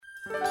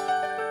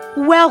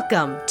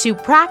Welcome to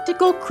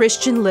Practical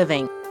Christian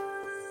Living.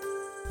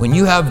 When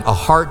you have a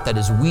heart that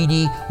is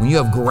weedy, when you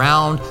have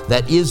ground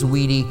that is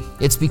weedy,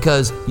 it's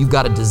because you've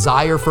got a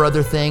desire for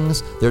other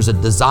things. There's a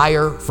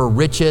desire for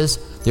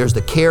riches. There's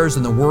the cares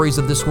and the worries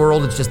of this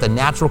world. It's just the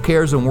natural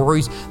cares and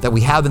worries that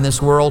we have in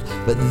this world,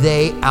 but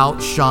they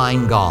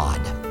outshine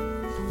God.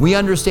 We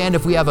understand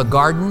if we have a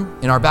garden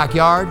in our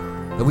backyard,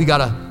 that we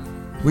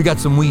got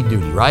some weed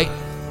duty, right?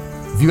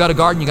 If you got a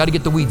garden, you got to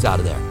get the weeds out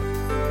of there.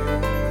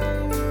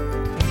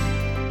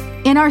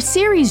 In our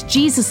series,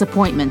 Jesus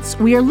Appointments,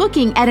 we are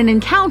looking at an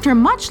encounter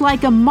much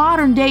like a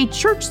modern-day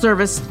church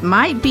service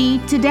might be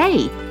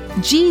today.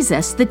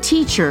 Jesus, the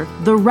teacher,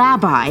 the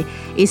rabbi,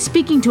 is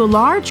speaking to a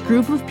large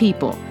group of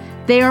people.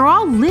 They are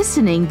all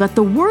listening, but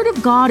the Word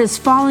of God is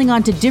falling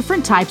onto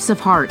different types of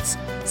hearts.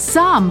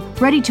 Some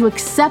ready to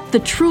accept the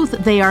truth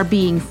they are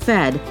being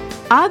fed.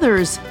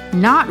 Others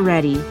not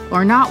ready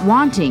or not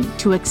wanting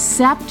to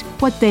accept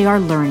what they are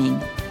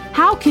learning.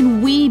 How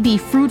can we be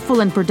fruitful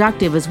and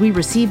productive as we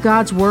receive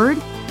God's Word?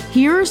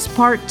 Here's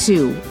part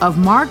 2 of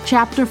Mark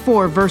chapter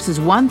 4, verses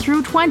 1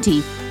 through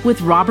 20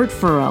 with Robert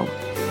Furrow.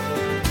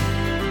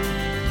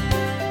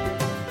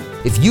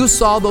 If you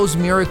saw those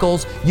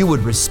miracles, you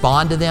would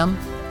respond to them,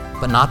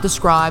 but not the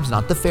scribes,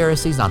 not the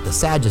Pharisees, not the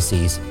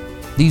Sadducees.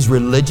 These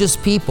religious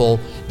people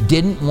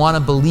didn't want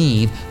to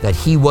believe that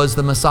he was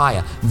the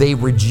Messiah. They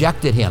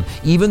rejected him,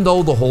 even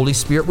though the Holy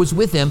Spirit was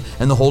with him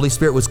and the Holy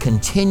Spirit was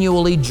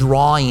continually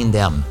drawing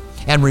them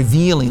and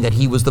revealing that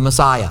he was the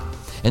Messiah.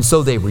 And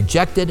so they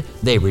rejected,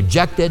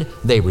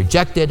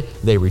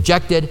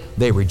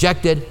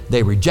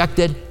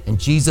 and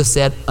Jesus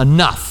said,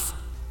 enough.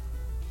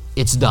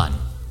 It's done.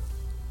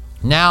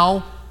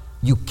 Now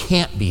you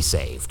can't be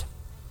saved.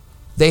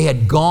 They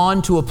had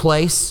gone to a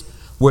place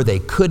where they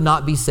could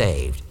not be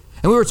saved.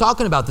 And we were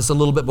talking about this a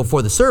little bit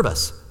before the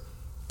service.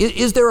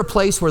 Is there a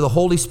place where the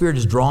Holy Spirit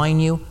is drawing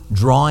you,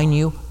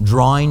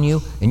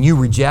 and you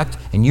reject,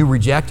 and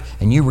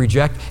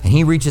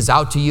He reaches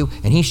out to you,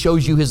 and He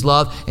shows you His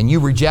love, and you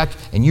reject,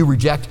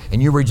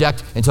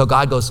 until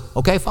God goes,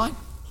 okay, fine.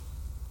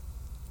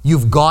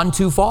 You've gone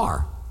too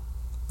far.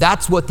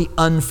 That's what the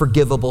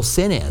unforgivable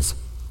sin is.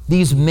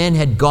 These men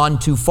had gone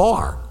too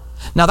far.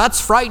 Now that's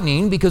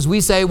frightening because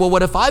we say, well,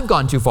 what if I've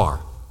gone too far?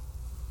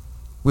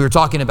 We were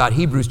talking about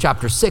Hebrews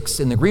chapter 6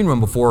 in the green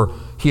room before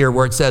here,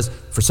 where it says,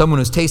 for someone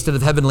who's tasted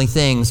of heavenly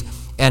things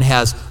and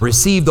has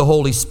received the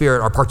Holy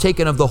Spirit or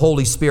partaken of the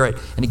Holy Spirit,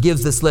 and it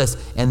gives this list,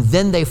 and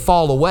then they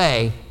fall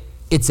away,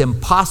 it's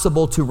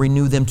impossible to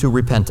renew them to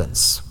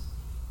repentance.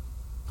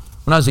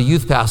 When I was a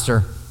youth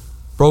pastor,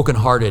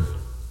 broken-hearted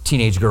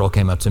teenage girl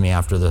came up to me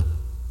after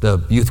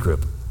the youth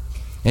group,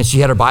 and she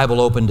had her Bible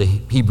open to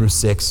Hebrews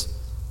 6,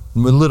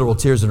 and with literal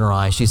tears in her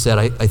eyes, she said,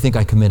 I think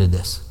I committed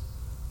this.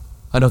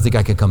 I don't think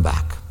I can come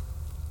back.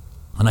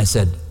 And I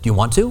said, do you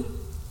want to?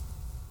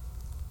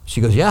 She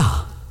goes,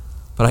 yeah,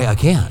 but I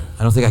can't.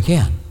 I don't think I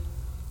can.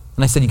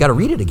 And I said, you got to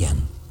read it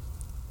again.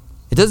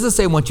 It doesn't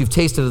say once you've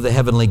tasted of the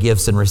heavenly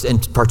gifts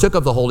and partook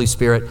of the Holy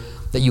Spirit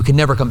that you can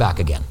never come back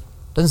again.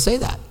 It doesn't say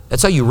that.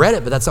 That's how you read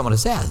it, but that's not what it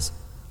says.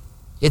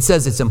 It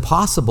says it's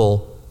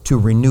impossible to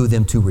renew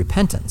them to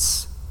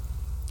repentance.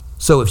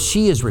 So if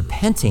she is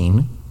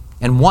repenting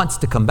and wants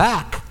to come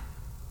back,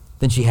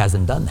 then she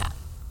hasn't done that.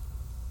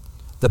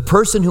 The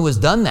person who has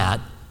done that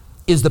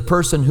is the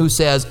person who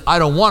says, I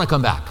don't want to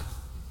come back.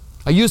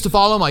 I used to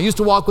follow him. I used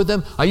to walk with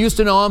him. I used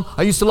to know him.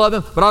 I used to love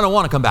him, but I don't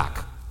want to come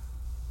back.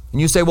 And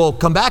you say, well,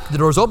 come back. The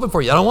door's open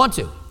for you. I don't want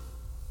to.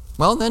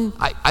 Well, then,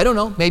 I don't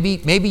know.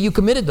 Maybe you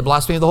committed the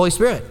blasphemy of the Holy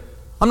Spirit.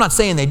 I'm not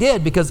saying they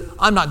did because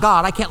I'm not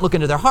God. I can't look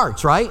into their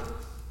hearts, right?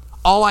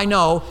 All I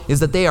know is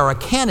that they are a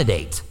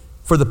candidate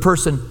for the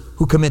person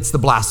who commits the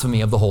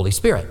blasphemy of the Holy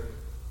Spirit.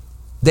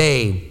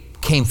 They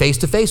came face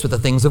to face with the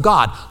things of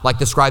God, like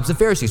the scribes and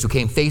Pharisees who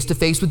came face to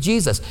face with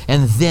Jesus,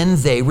 and then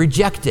they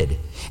rejected.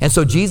 And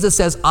so Jesus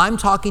says, I'm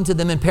talking to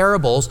them in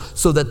parables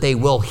so that they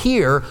will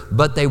hear,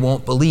 but they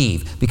won't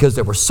believe, because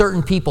there were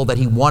certain people that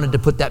he wanted to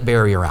put that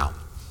barrier out.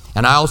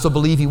 And I also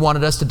believe he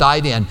wanted us to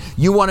dive in.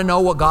 You want to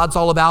know what God's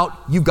all about?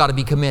 You've got to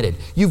be committed.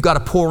 You've got to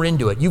pour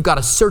into it. You've got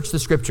to search the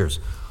scriptures.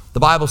 The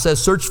Bible says,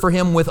 search for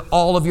him with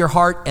all of your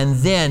heart, and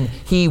then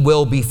he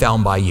will be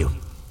found by you.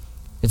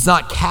 It's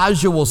not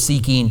casual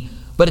seeking,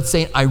 but it's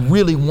saying, I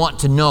really want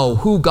to know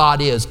who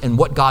God is and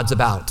what God's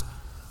about.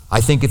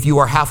 I think if you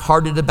are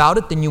half-hearted about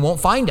it, then you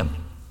won't find him.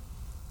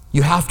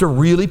 You have to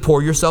really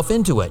pour yourself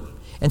into it.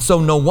 And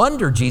so no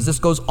wonder Jesus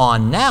goes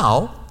on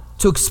now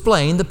to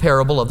explain the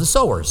parable of the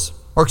sowers,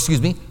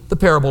 the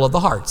parable of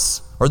the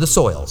hearts, or the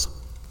soils.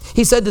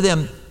 He said to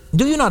them,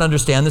 do you not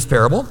understand this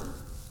parable?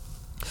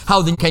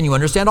 How then can you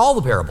understand all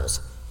the parables?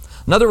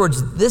 In other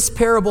words, this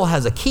parable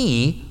has a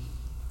key,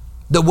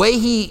 the way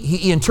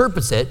he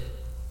interprets it,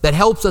 that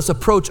helps us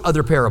approach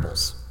other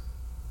parables.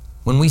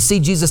 When we see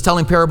Jesus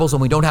telling parables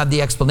and we don't have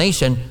the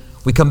explanation,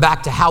 we come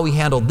back to how he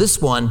handled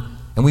this one,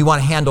 and we want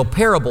to handle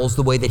parables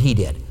the way that he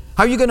did.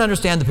 How are you going to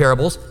understand the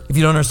parables if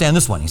you don't understand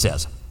this one, he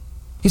says?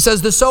 He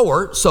says the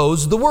sower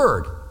sows the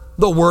word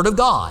of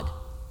God.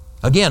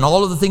 Again,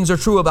 all of the things are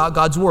true about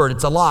God's word.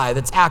 It's alive,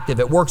 it's active,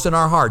 it works in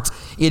our hearts.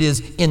 It is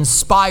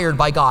inspired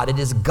by God. It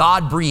is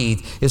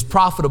God-breathed, is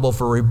profitable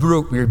for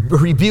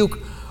rebuke,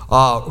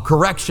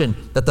 correction,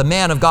 that the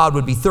man of God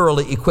would be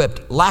thoroughly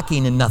equipped,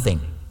 lacking in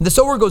nothing. The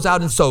sower goes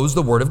out and sows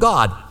the word of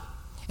God.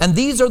 And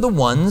these are the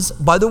ones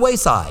by the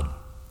wayside.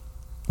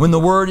 When the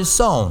word is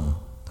sown,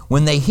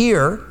 when they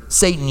hear,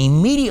 Satan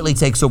immediately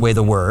takes away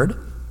the word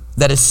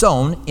that is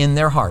sown in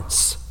their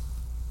hearts.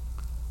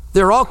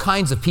 There are all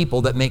kinds of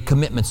people that make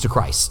commitments to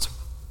Christ.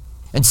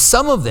 And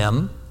some of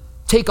them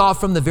take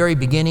off from the very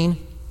beginning,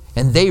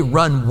 and they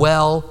run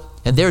well,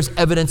 and there's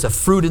evidence of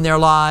fruit in their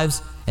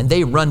lives, and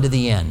they run to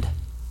the end.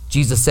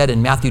 Jesus said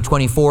in Matthew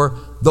 24,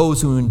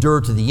 those who endure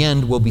to the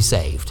end will be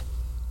saved.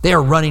 They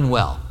are running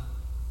well.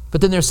 But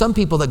then there's some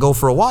people that go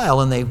for a while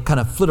and they kind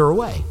of flitter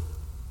away.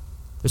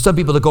 There's some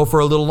people that go for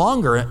a little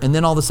longer, and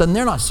then all of a sudden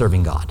they're not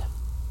serving God.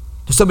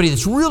 There's somebody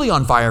that's really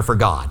on fire for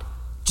God.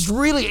 Just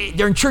really,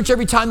 they're in church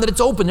every time that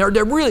it's open.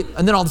 They're really,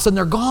 and then all of a sudden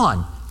they're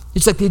gone.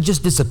 It's like they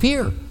just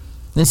disappear. And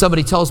then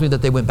somebody tells me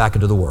that they went back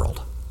into the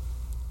world.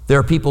 There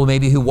are people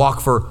maybe who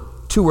walk for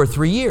 2 or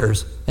 3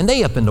 years and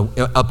they up in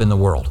the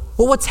world.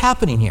 Well, what's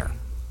happening here?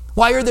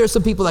 Why are there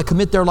some people that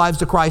commit their lives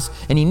to Christ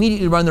and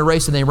immediately run the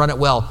race and they run it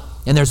well,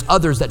 and there's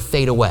others that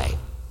fade away?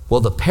 Well,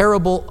 the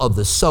parable of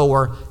the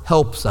sower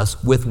helps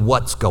us with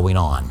what's going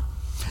on.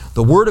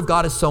 The word of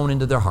God is sown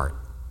into their heart.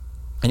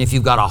 And if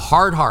you've got a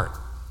hard heart,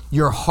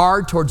 you're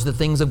hard towards the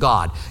things of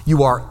God.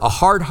 A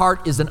hard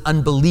heart is an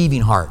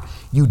unbelieving heart.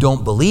 You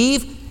don't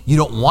believe, you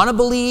don't want to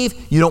believe,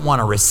 you don't want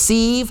to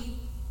receive.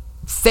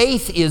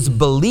 Faith is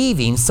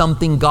believing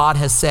something God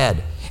has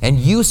said. And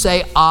you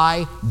say,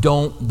 I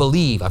don't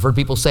believe. I've heard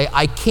people say,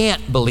 I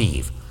can't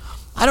believe.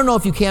 I don't know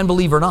if you can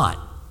believe or not.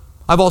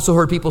 I've also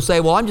heard people say,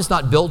 well, I'm just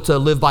not built to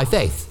live by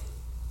faith.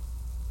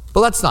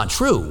 Well, that's not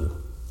true.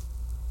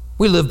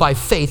 We live by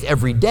faith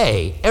every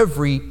day.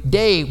 Every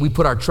day we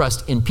put our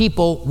trust in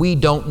people we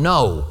don't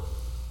know.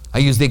 I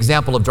use the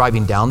example of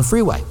driving down the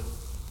freeway.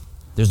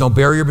 There's no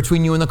barrier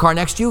between you and the car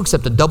next to you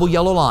except a double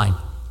yellow line.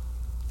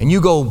 And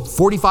you go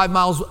 45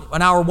 miles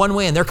an hour one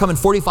way and they're coming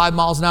 45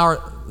 miles an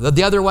hour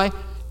the other way.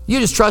 You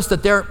just trust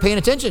that they're paying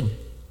attention.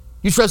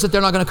 You trust that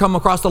they're not going to come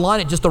across the line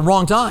at just the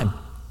wrong time.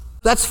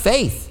 That's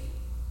faith.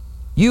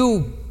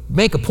 You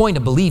make a point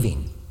of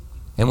believing.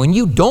 And when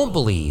you don't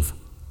believe,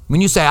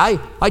 when you say,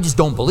 I just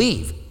don't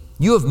believe,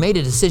 you have made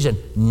a decision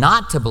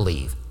not to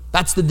believe.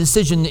 That's the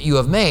decision that you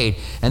have made.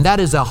 And that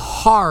is a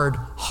hard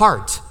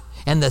heart.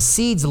 And the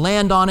seeds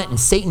land on it and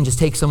Satan just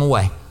takes them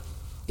away.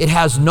 It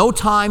has no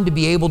time to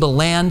be able to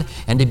land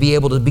and to be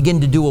able to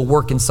begin to do a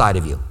work inside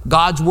of you.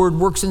 God's word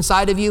works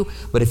inside of you,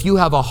 but if you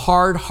have a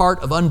hard heart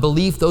of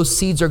unbelief, those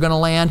seeds are going to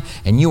land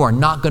and you are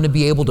not going to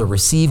be able to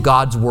receive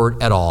God's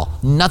word at all.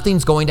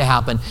 Nothing's going to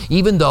happen,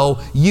 even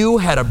though you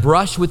had a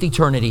brush with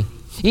eternity,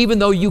 even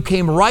though you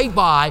came right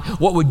by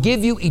what would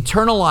give you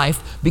eternal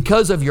life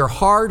because of your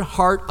hard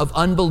heart of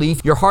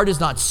unbelief. Your heart is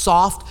not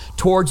soft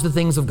towards the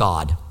things of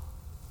God.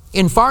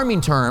 In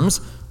farming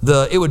terms,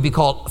 it would be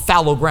called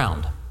fallow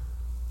ground.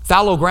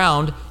 Fallow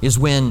ground is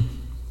when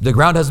the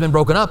ground hasn't been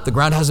broken up, the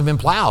ground hasn't been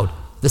plowed,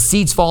 the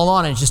seeds fall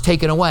on and it's just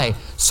taken away.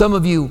 Some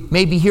of you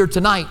maybe here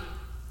tonight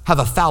have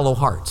a fallow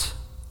heart.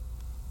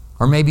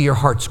 Or maybe your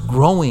heart's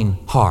growing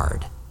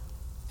hard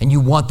and you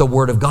want the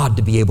word of God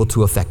to be able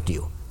to affect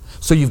you.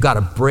 So you've got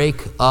to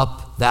break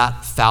up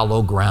that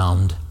fallow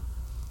ground.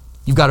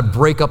 You've got to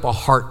break up a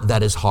heart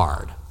that is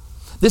hard.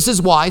 This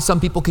is why some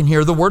people can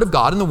hear the word of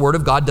God and the word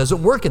of God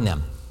doesn't work in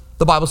them.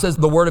 The Bible says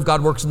the word of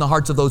God works in the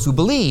hearts of those who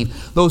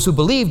believe. Those who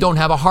believe don't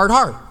have a hard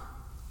heart.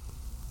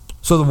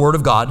 So the word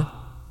of God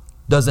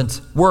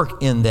doesn't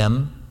work in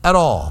them at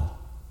all.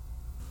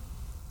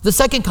 The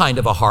second kind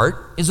of a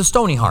heart is a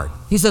stony heart.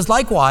 He says,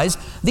 likewise,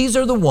 these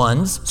are the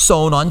ones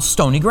sown on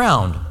stony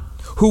ground,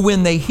 who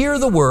when they hear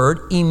the word,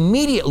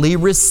 immediately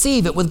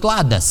receive it with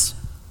gladness.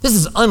 This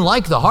is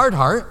unlike the hard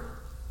heart.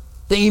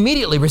 They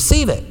immediately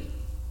receive it.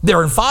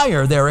 They're on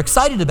fire. They're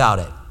excited about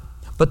it.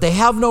 But they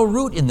have no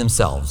root in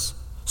themselves.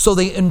 So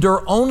they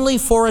endure only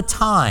for a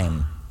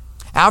time.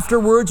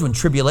 Afterwards, when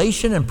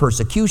tribulation and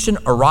persecution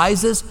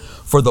arises,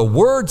 for the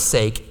word's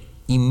sake,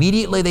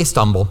 immediately they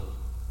stumble.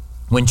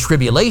 When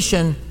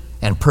tribulation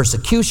and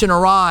persecution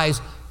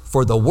arise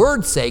for the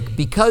word's sake,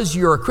 because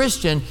you're a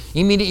Christian,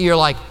 immediately you're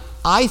like,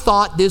 I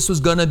thought this was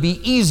going to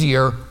be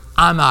easier.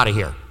 I'm out of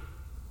here.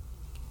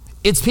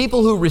 It's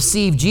people who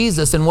receive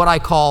Jesus in what I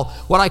call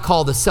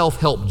the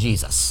self-help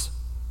Jesus.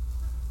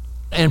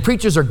 And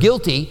preachers are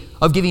guilty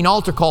of giving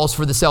altar calls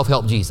for the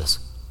self-help Jesus.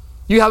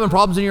 You having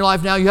problems in your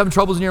life now? You having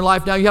troubles in your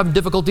life now? You having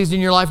difficulties in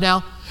your life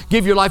now?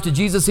 Give your life to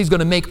Jesus. He's going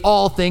to make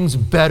all things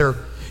better.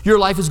 Your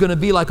life is going to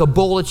be like a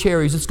bowl of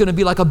cherries. It's going to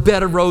be like a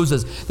bed of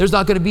roses. There's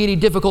not going to be any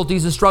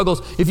difficulties and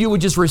struggles if you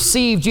would just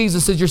receive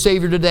Jesus as your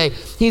Savior today.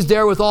 He's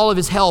there with all of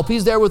His help.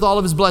 He's there with all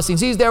of His blessings.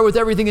 He's there with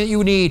everything that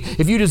you need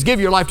if you just give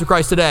your life to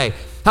Christ today.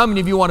 How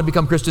many of you want to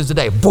become Christians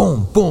today?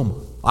 Boom,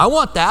 boom. I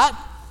want that.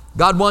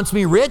 God wants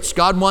me rich.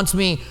 God wants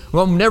me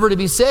never to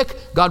be sick.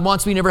 God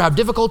wants me to never have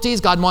difficulties.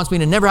 God wants me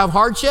to never have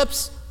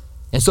hardships.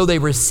 And so they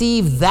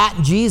receive that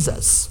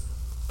Jesus,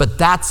 but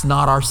that's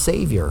not our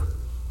Savior.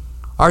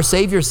 Our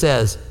Savior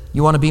says,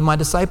 you want to be my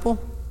disciple?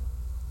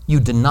 You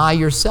deny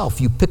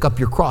yourself, you pick up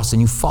your cross,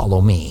 and you follow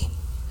me.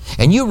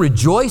 And you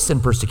rejoice in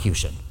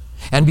persecution.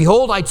 And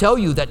behold, I tell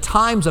you that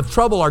times of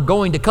trouble are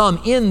going to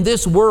come. In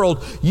this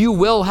world you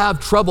will have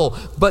trouble,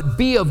 but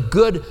be of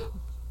good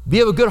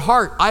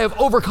heart. I have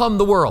overcome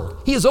the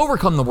world. He has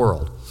overcome the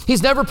world.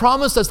 He's never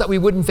promised us that we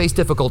wouldn't face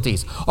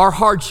difficulties or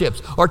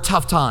hardships or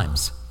tough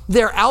times.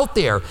 They're out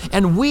there,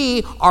 and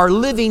we are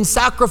living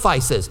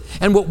sacrifices.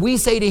 And what we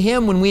say to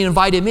him when we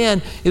invite him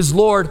in is,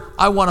 Lord,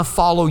 I want to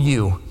follow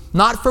you.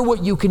 Not for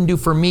what you can do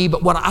for me,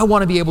 but what I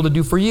want to be able to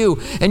do for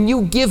you. And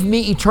you give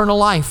me eternal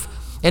life.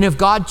 And if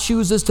God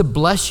chooses to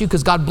bless you,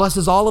 because God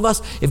blesses all of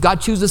us, if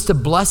God chooses to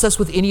bless us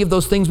with any of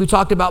those things we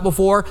talked about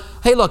before,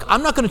 hey, look,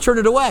 I'm not going to turn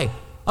it away.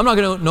 I'm not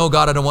going to, no,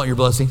 God, I don't want your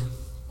blessing.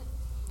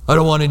 I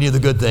don't want any of the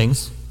good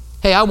things.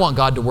 Hey, I want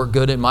God to work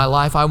good in my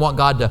life. I want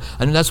God to,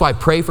 and that's why I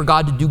pray for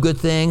God to do good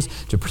things,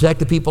 to protect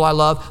the people I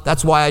love.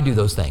 That's why I do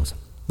those things.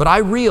 But I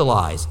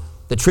realize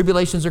that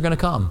tribulations are going to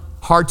come.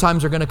 Hard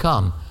times are going to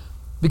come.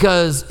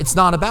 Because it's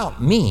not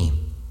about me.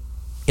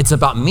 It's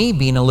about me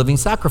being a living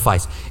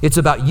sacrifice. It's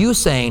about you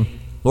saying,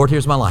 Lord,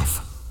 here's my life.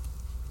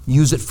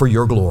 Use it for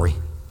your glory.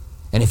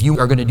 And if you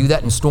are going to do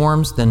that in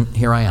storms, then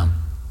here I am.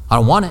 I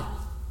don't want it,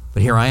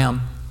 but here I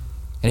am.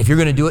 And if you're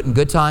going to do it in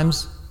good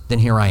times, then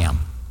here I am.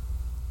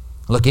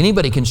 Look,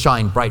 anybody can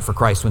shine bright for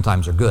Christ when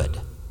times are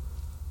good.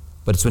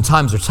 But it's when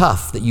times are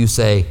tough that you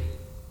say,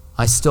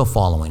 I'm still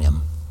following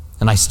him,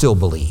 and I still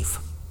believe.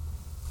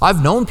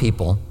 I've known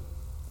people,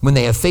 when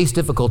they have faced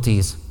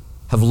difficulties,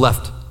 have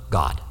left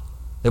God.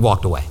 They've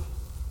walked away.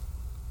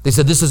 They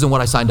said, this isn't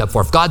what I signed up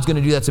for. If God's going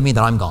to do that to me,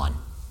 then I'm gone.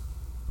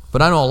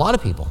 But I know a lot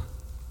of people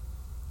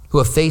who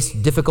have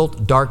faced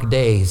difficult, dark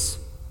days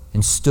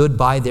and stood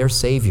by their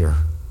Savior,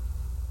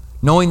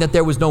 knowing that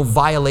there was no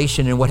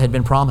violation in what had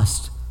been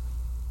promised.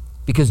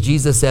 Because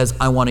Jesus says,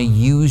 I want to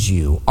use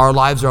you. Our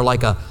lives are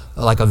like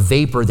a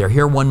vapor. They're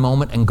here one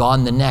moment and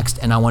gone the next,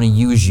 and I want to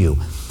use you.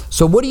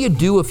 So what do you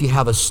do if you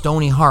have a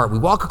stony heart? We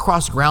walk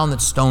across ground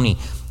that's stony,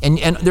 and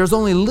there's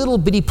only little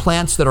bitty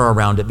plants that are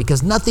around it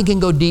because nothing can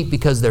go deep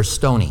because they're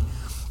stony.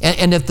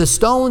 And if the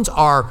stones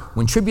are,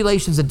 when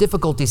tribulations and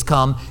difficulties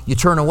come, you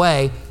turn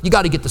away, you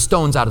got to get the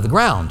stones out of the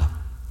ground.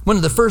 One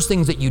of the first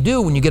things that you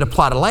do when you get a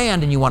plot of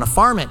land and you want to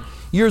farm it,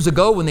 years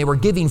ago when they were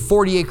giving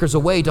 40 acres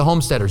away to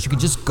homesteaders, you could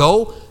just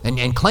go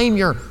and claim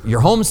your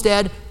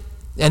homestead,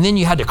 and then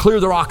you had to clear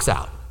the rocks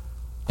out.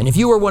 And if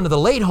you were one of the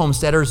late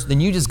homesteaders, then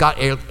you just got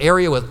an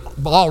area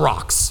with all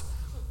rocks.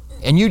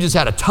 And you just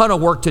had a ton of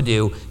work to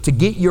do to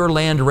get your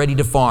land ready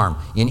to farm.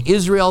 In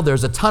Israel,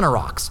 there's a ton of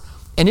rocks.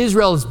 And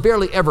Israel is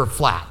barely ever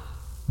flat.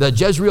 The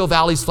Jezreel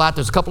Valley's flat.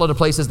 There's a couple other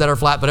places that are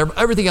flat, but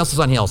everything else is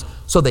on hills.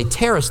 So they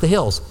terrace the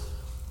hills.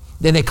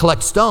 Then they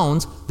collect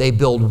stones, they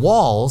build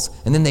walls,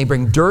 and then they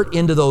bring dirt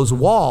into those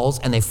walls,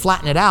 and they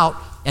flatten it out,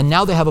 and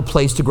now they have a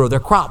place to grow their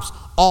crops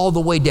all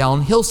the way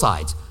down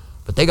hillsides.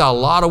 But they got a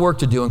lot of work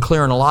to do in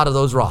clearing a lot of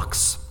those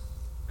rocks.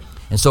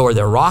 And so are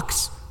there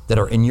rocks that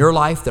are in your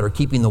life that are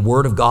keeping the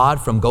word of God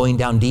from going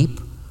down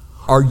deep?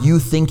 Are you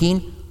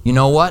thinking, you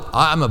know what?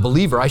 I'm a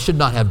believer. I should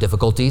not have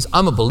difficulties.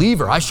 I'm a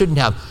believer. I shouldn't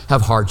have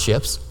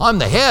hardships. I'm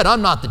the head.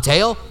 I'm not the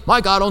tail.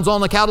 My God owns all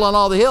the cattle on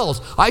all the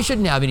hills. I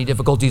shouldn't have any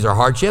difficulties or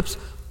hardships.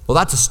 Well,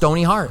 that's a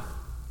stony heart.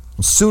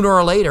 And sooner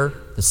or later,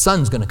 the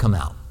sun's going to come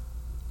out.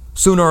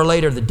 Sooner or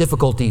later, the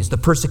difficulties, the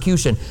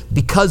persecution,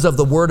 because of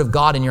the word of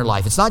God in your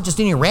life. It's not just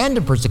any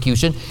random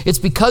persecution. It's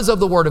because of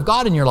the word of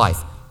God in your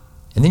life.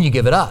 And then you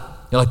give it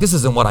up. You're like, this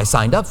isn't what I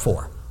signed up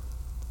for.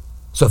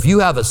 So if you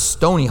have a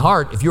stony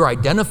heart, if you're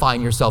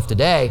identifying yourself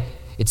today,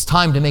 it's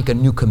time to make a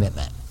new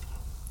commitment.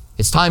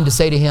 It's time to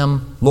say to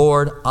him,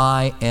 Lord,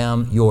 I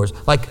am yours.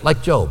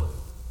 Like Job.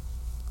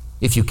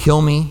 If you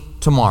kill me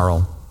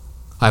tomorrow,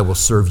 I will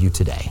serve you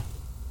today.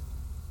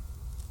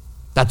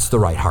 That's the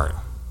right heart.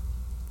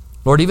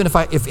 Lord, even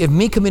if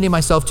me committing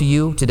myself to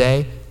you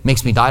today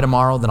makes me die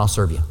tomorrow, then I'll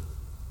serve you.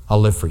 I'll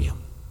live for you.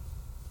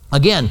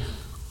 Again,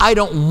 I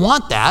don't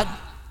want that,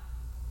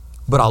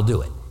 but I'll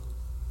do it.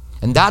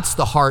 And that's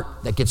the heart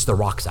that gets the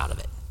rocks out of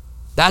it.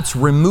 That's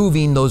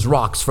removing those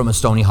rocks from a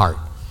stony heart.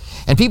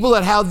 And people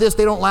that have this,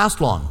 they don't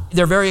last long.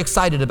 They're very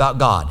excited about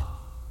God.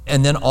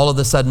 And then all of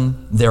a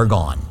sudden, they're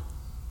gone.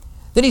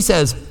 Then he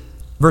says,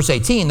 verse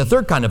 18, the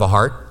third kind of a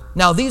heart,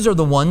 now these are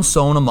the ones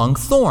sown among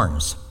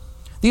thorns.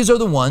 These are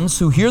the ones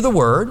who hear the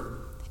word,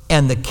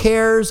 and the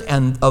cares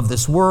of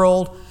this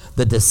world,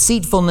 the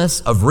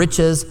deceitfulness of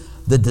riches,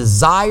 the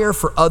desire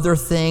for other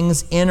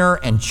things enter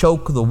and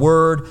choke the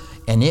word,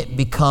 and it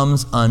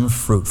becomes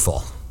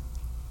unfruitful.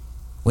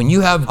 When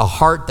you have a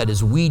heart that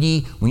is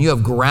weedy, when you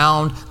have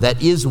ground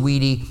that is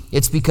weedy,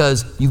 it's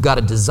because you've got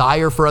a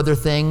desire for other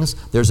things.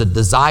 There's a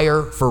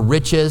desire for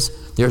riches.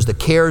 There's the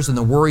cares and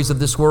the worries of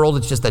this world.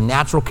 It's just the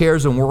natural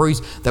cares and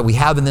worries that we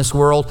have in this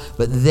world,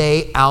 but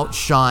they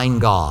outshine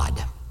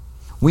God.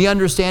 We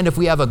understand if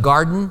we have a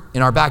garden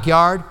in our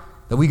backyard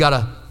that we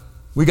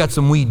got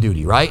some weed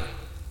duty, right?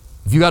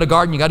 If you got a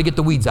garden, you got to get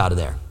the weeds out of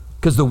there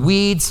because the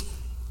weeds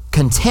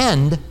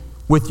Contend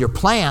with your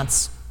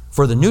plants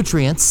for the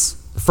nutrients,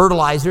 the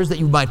fertilizers that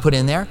you might put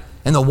in there,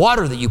 and the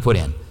water that you put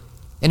in.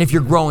 And if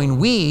you're growing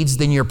weeds,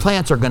 then your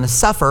plants are going to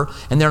suffer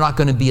and they're not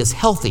going to be as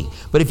healthy.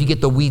 But if you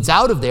get the weeds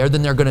out of there,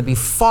 then they're going to be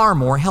far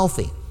more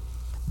healthy.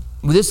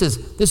 This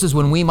is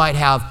when we might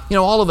have,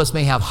 all of us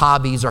may have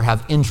hobbies or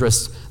have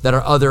interests that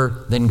are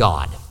other than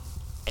God.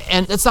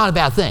 And that's not a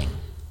bad thing.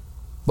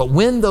 But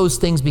when those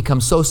things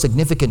become so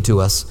significant to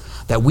us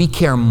that we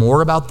care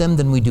more about them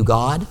than we do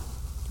God,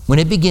 when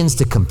it begins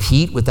to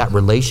compete with that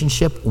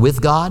relationship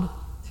with God,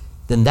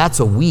 then that's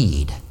a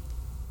weed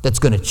that's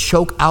going to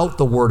choke out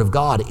the Word of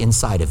God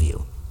inside of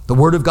you. The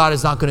Word of God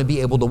is not going to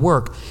be able to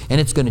work,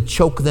 and it's going to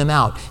choke them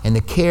out. And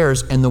the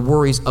cares and the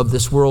worries of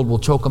this world will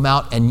choke them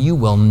out, and you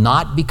will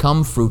not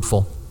become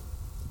fruitful.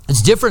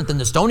 It's different than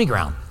the stony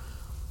ground.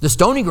 The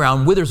stony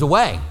ground withers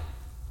away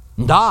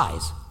and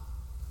dies.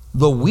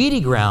 The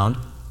weedy ground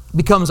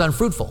becomes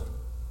unfruitful.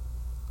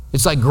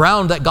 It's like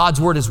ground that God's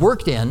Word has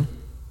worked in,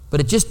 but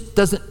it just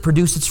doesn't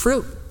produce its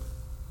fruit.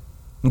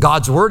 And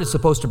God's Word is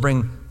supposed to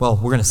bring, we're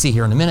going to see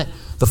here in a minute,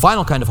 the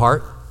final kind of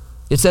heart.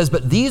 It says,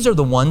 but these are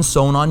the ones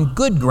sown on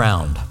good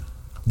ground.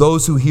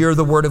 Those who hear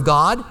the Word of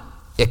God,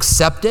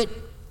 accept it,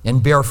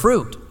 and bear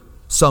fruit.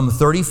 Some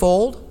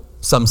 30-fold,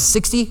 some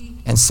 60,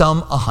 and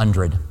some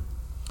 100.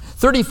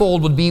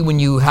 30-fold would be when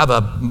you have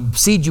a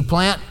seed you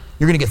plant,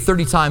 you're going to get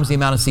 30 times the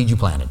amount of seed you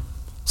planted.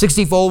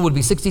 60-fold would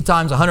be 60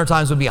 times, 100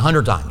 times would be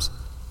 100 times.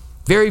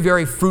 Very,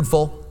 very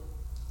fruitful.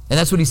 And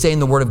that's what he's saying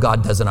the Word of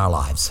God does in our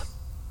lives.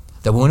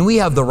 That when we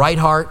have the right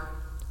heart,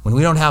 when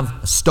we don't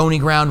have stony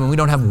ground, when we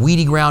don't have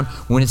weedy ground,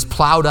 when it's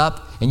plowed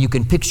up and you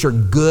can picture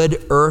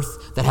good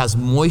earth that has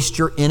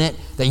moisture in it,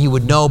 that you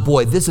would know,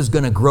 boy, this is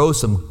going to grow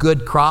some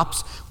good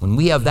crops. When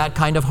we have that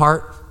kind of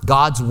heart,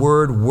 God's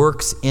Word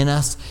works in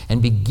us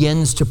and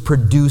begins to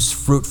produce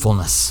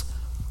fruitfulness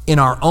in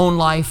our own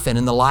life and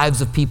in the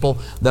lives of people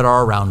that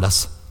are around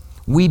us.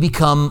 We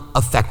become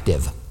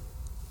effective.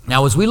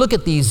 Now, as we look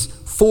at these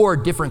 4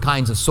 different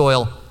kinds of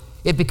soil,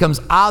 it becomes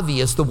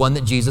obvious the one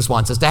that Jesus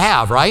wants us to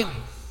have, right?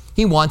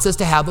 He wants us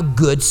to have a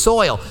good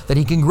soil that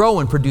he can grow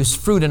and produce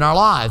fruit in our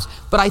lives.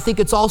 But I think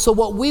it's also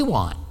what we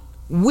want.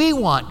 We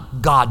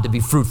want God to be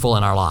fruitful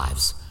in our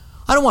lives.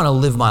 I don't want to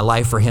live my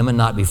life for him and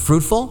not be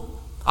fruitful.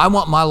 I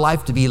want my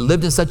life to be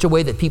lived in such a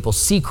way that people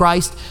see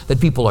Christ, that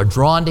people are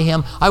drawn to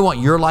him. I want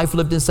your life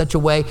lived in such a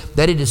way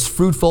that it is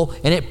fruitful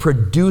and it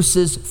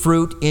produces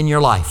fruit in your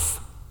life.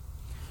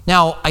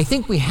 Now, I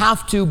think we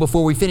have to,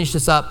 before we finish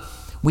this up,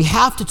 we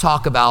have to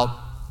talk about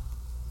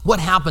what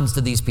happens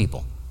to these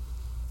people,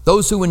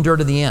 those who endure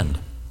to the end.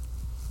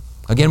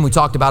 Again, we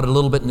talked about it a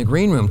little bit in the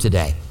green room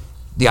today,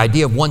 the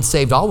idea of once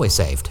saved, always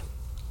saved.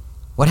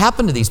 What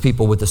happened to these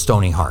people with the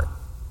stony heart?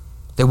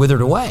 They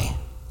withered away.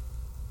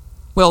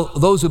 Well,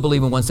 those who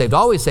believe in once saved,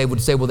 always saved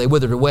would say, well, they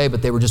withered away,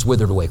 but they were just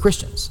withered away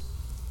Christians.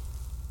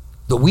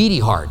 The weedy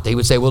heart, they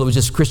would say, well, it was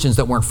just Christians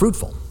that weren't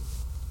fruitful.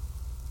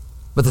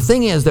 But the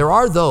thing is, there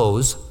are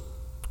those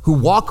who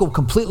walk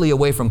completely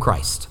away from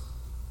Christ.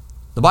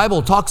 The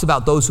Bible talks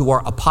about those who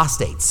are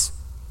apostates.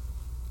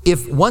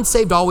 If once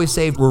saved, always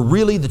saved were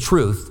really the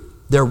truth,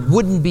 there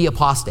wouldn't be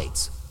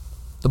apostates.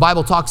 The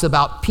Bible talks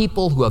about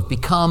people who have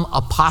become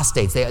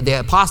apostates. They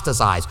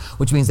apostatize,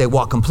 which means they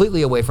walk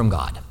completely away from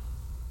God.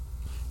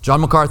 John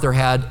MacArthur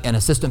had an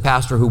assistant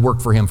pastor who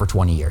worked for him for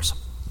 20 years.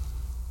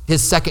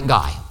 His second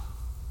guy.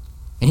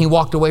 And he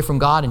walked away from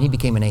God and he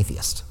became an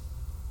atheist.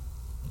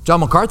 John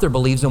MacArthur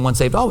believes in once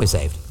saved, always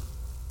saved.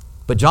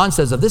 But John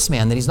says of this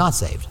man that he's not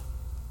saved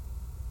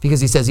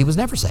because he says he was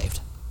never saved.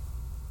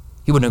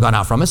 He wouldn't have gone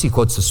out from us. He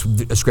quotes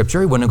a scripture.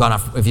 He wouldn't have gone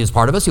out, if he was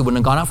part of us, he wouldn't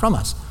have gone out from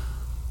us.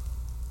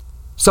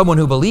 Someone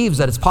who believes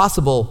that it's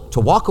possible to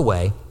walk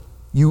away,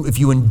 if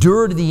you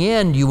endure to the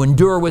end, you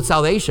endure with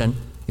salvation.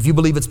 If you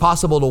believe it's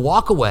possible to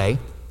walk away,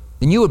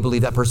 then you would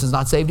believe that person's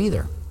not saved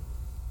either.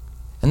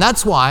 And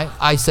that's why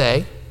I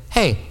say,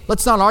 hey,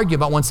 let's not argue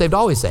about once saved,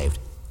 always saved.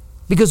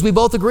 Because we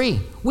both agree.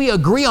 We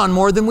agree on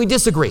more than we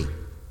disagree.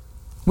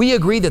 We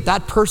agree that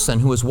that person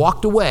who has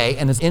walked away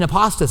and is in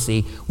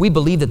apostasy, we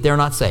believe that they're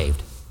not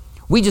saved.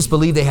 We just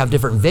believe they have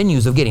different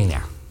venues of getting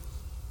there.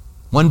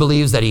 One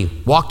believes that he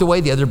walked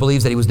away, the other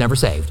believes that he was never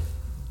saved.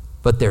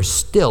 But they're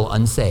still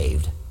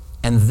unsaved.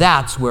 And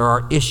that's where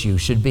our issue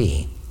should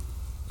be.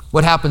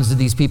 What happens to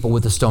these people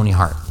with a stony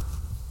heart?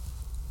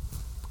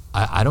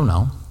 I don't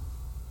know.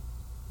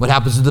 What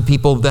happens to the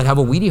people that have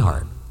a weedy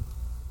heart?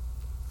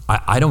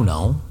 I don't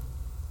know.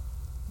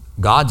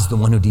 God's the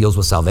one who deals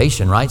with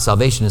salvation, right?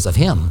 Salvation is of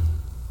him.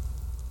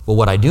 But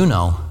what I do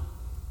know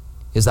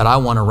is that I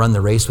want to run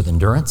the race with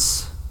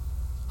endurance.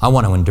 I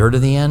want to endure to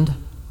the end.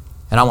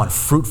 And I want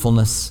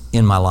fruitfulness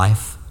in my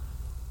life.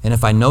 And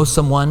if I know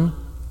someone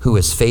who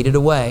has faded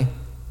away,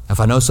 if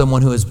I know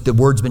someone who the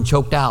word's been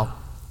choked out,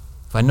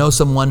 if I know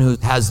someone who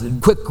has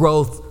quick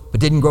growth but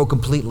didn't grow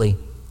completely,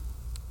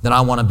 then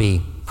I want to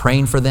be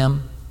praying for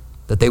them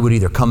that they would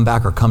either come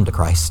back or come to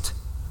Christ.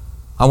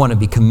 I want to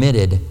be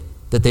committed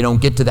that they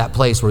don't get to that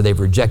place where they've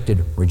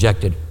rejected,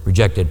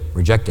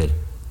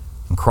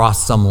 and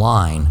crossed some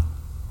line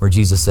where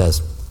Jesus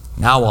says,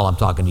 now all I'm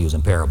talking to you is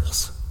in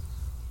parables.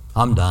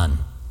 I'm done.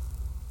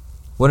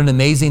 What an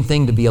amazing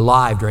thing to be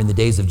alive during the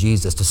days of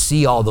Jesus, to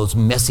see all those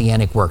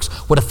messianic works.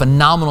 What a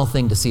phenomenal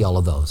thing to see all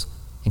of those.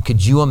 And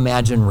could you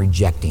imagine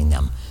rejecting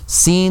them?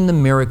 Seeing the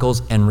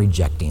miracles and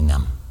rejecting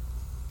them.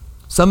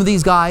 Some of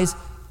these guys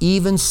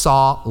even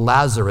saw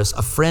Lazarus,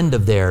 a friend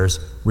of theirs,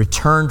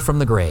 returned from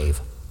the grave.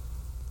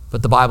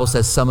 But the Bible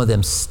says some of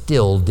them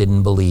still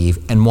didn't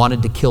believe and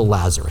wanted to kill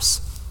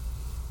Lazarus.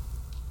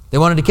 They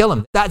wanted to kill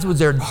him. That was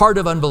their heart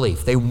of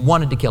unbelief. They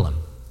wanted to kill him.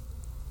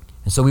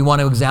 And so we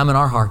want to examine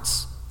our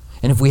hearts.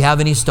 And if we have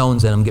any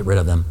stones in them, get rid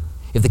of them.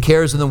 If the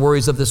cares and the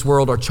worries of this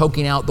world are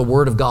choking out the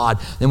Word of God,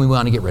 then we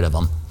want to get rid of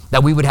them.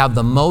 That we would have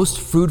the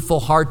most fruitful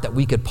heart that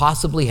we could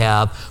possibly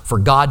have for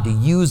God to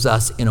use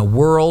us in a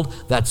world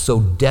that so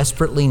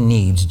desperately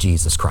needs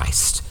Jesus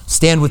Christ.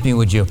 Stand with me,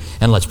 would you?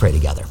 And let's pray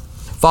together.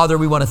 Father,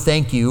 we want to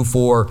thank you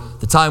for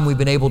the time we've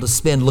been able to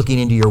spend looking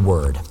into your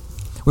Word.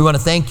 We want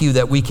to thank you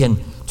that we can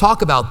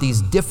talk about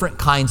these different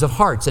kinds of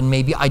hearts and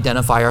maybe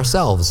identify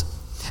ourselves.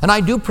 And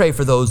I do pray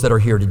for those that are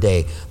here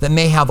today that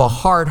may have a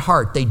hard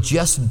heart. They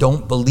just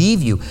don't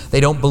believe you. They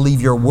don't believe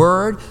your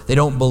word. They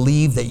don't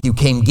believe that you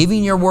came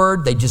giving your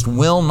word. They just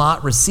will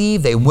not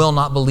receive. They will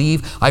not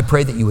believe. I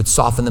pray that you would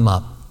soften them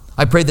up.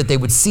 I pray that they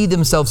would see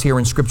themselves here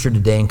in Scripture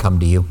today and come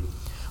to you.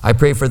 I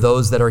pray for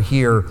those that are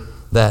here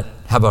that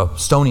have a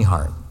stony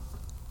heart.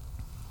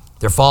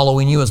 They're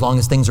following you as long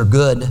as things are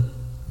good,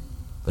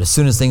 but as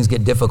soon as things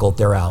get difficult,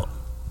 they're out.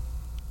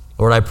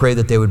 Lord, I pray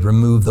that they would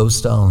remove those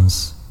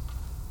stones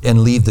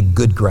and leave the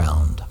good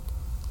ground.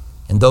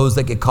 And those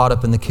that get caught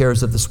up in the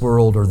cares of this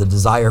world or the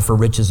desire for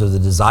riches or the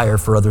desire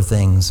for other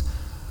things,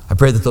 I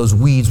pray that those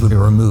weeds would be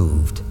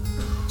removed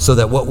so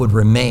that what would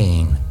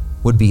remain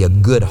would be a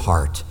good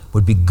heart,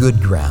 would be good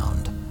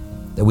ground,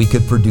 that we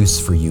could produce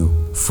for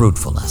you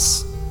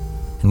fruitfulness.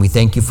 And we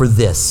thank you for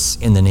this.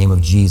 In the name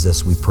of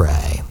Jesus we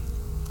pray.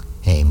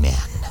 Amen.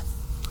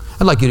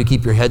 I'd like you to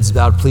keep your heads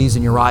bowed, please,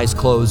 and your eyes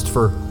closed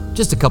for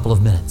just a couple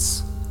of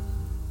minutes.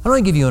 I want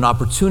to give you an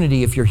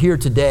opportunity if you're here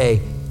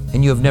today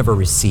and you have never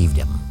received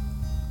him.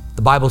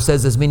 The Bible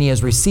says as many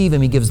as receive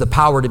him, he gives the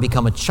power to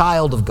become a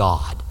child of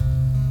God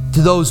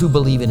to those who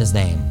believe in his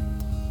name.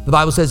 The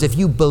Bible says if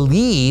you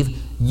believe,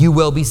 you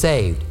will be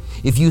saved.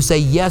 If you say,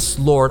 yes,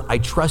 Lord, I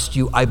trust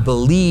you, I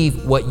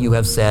believe what you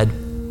have said.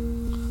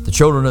 The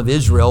children of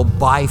Israel,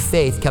 by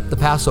faith, kept the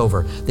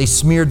Passover. They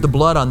smeared the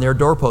blood on their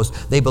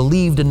doorpost. They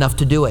believed enough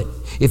to do it.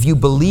 If you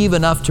believe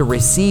enough to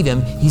receive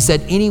him, he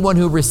said anyone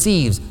who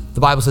receives, the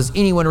Bible says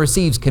anyone who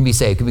receives can be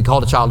saved, can be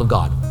called a child of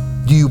God.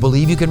 Do you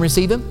believe you can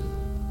receive him?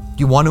 Do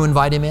you want to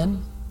invite him in?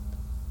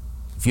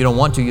 If you don't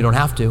want to, you don't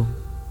have to.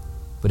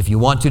 But if you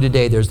want to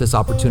today, there's this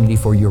opportunity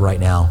for you right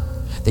now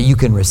that you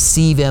can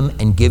receive him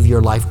and give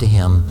your life to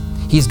him.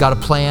 He's got a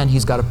plan,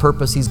 he's got a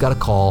purpose, he's got a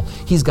call.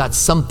 He's got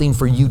something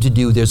for you to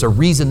do. There's a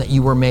reason that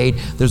you were made.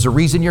 There's a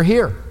reason you're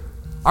here.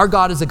 Our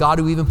God is a God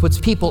who even puts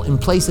people in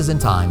places and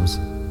times.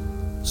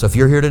 So if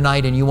you're here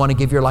tonight and you want to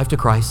give your life to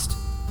Christ,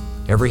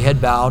 every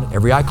head bowed,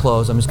 every eye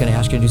closed, I'm just going to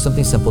ask you to do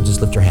something simple.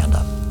 Just lift your hand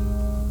up.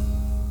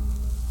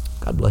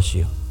 God bless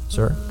you,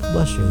 sir. God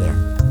bless you there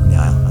on the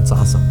aisle. That's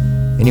awesome.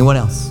 Anyone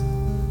else?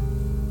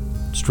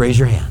 Just raise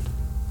your hand.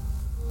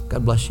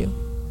 God bless you.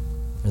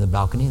 You're in the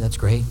balcony. That's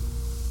great.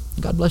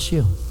 God bless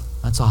you.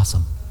 That's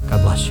awesome.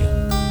 God bless you.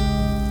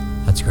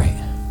 That's great.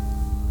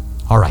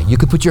 All right, you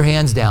could put your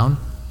hands down.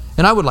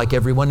 And I would like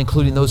everyone,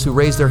 including those who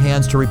raise their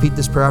hands, to repeat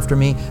this prayer after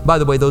me. By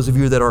the way, those of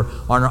you that are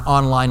on our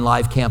online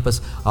live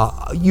campus,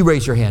 you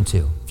raise your hand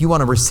too. If you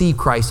want to receive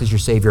Christ as your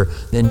Savior,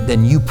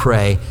 then you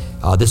pray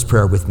this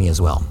prayer with me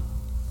as well.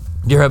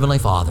 Dear Heavenly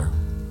Father,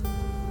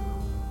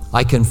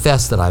 I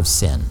confess that I've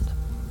sinned.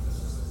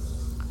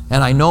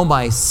 And I know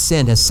my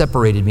sin has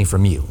separated me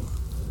from you.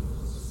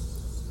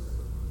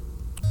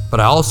 But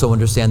I also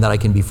understand that I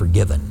can be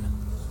forgiven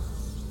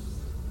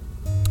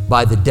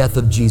by the death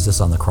of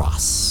Jesus on the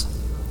cross.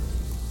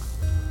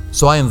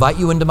 So I invite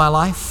you into my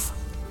life,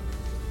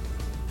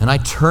 and I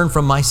turn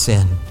from my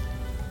sin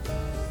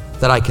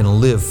that I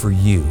can live for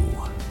you.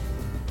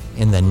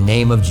 In the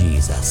name of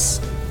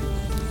Jesus,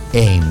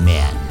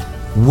 amen.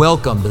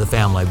 Welcome to the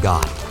family of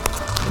God.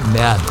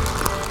 Amen.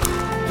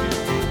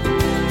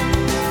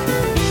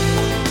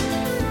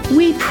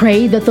 We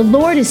pray that the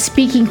Lord is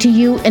speaking to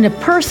you in a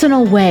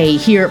personal way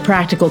here at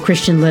Practical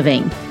Christian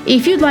Living.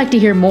 If you'd like to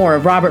hear more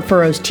of Robert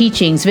Furrow's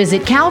teachings,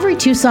 visit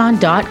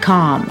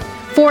CalvaryTucson.com.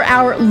 For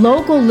our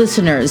local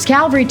listeners,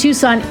 Calvary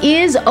Tucson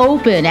is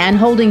open and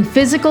holding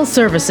physical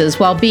services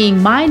while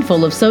being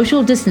mindful of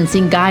social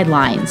distancing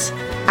guidelines.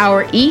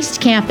 Our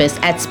East Campus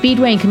at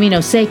Speedway and Camino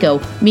Seco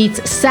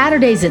meets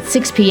Saturdays at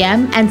 6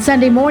 p.m. and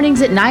Sunday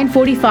mornings at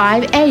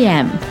 9:45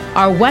 a.m.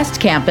 Our West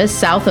Campus,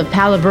 south of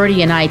Palo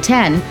Verde and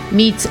I-10,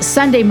 meets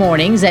Sunday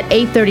mornings at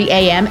 8:30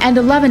 a.m. and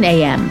 11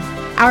 a.m.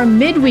 Our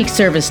midweek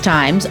service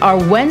times are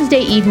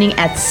Wednesday evening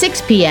at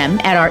 6 p.m.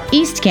 at our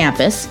East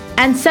Campus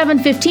and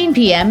 7:15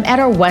 p.m. at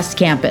our West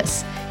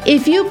Campus.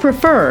 If you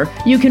prefer,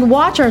 you can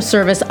watch our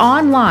service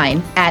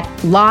online at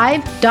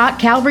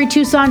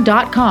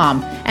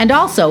live.calvarytucson.com and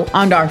also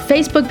on our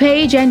Facebook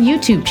page and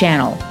YouTube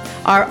channel.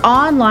 Our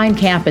online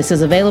campus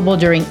is available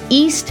during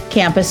East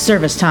Campus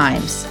service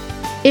times.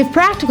 If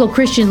Practical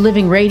Christian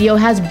Living Radio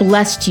has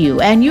blessed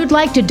you and you'd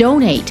like to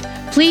donate,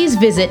 please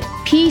visit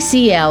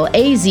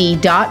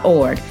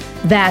PCLAZ.org.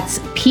 That's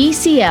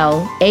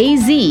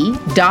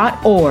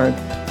PCLAZ.org,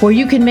 where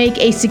you can make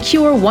a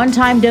secure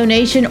one-time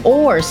donation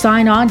or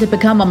sign on to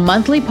become a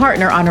monthly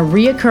partner on a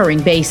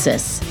reoccurring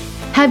basis.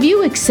 Have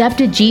you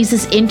accepted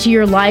Jesus into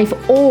your life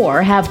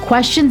or have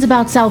questions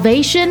about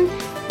salvation?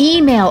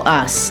 Email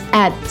us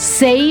at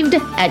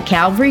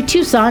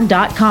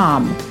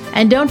saved@calvarytucson.com.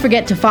 And don't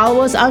forget to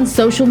follow us on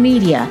social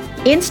media,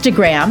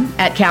 Instagram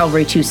at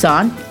Calvary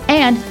Tucson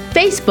and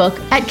Facebook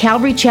at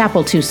Calvary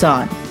Chapel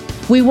Tucson.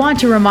 We want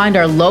to remind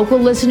our local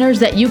listeners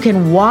that you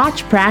can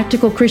watch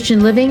Practical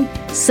Christian Living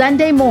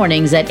Sunday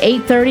mornings at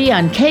 8:30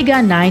 on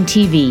KGUN 9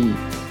 TV.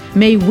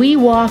 May we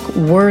walk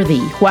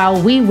worthy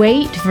while we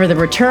wait for the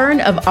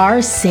return of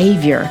our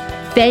Savior.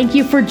 Thank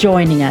you for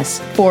joining us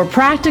for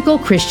Practical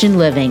Christian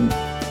Living.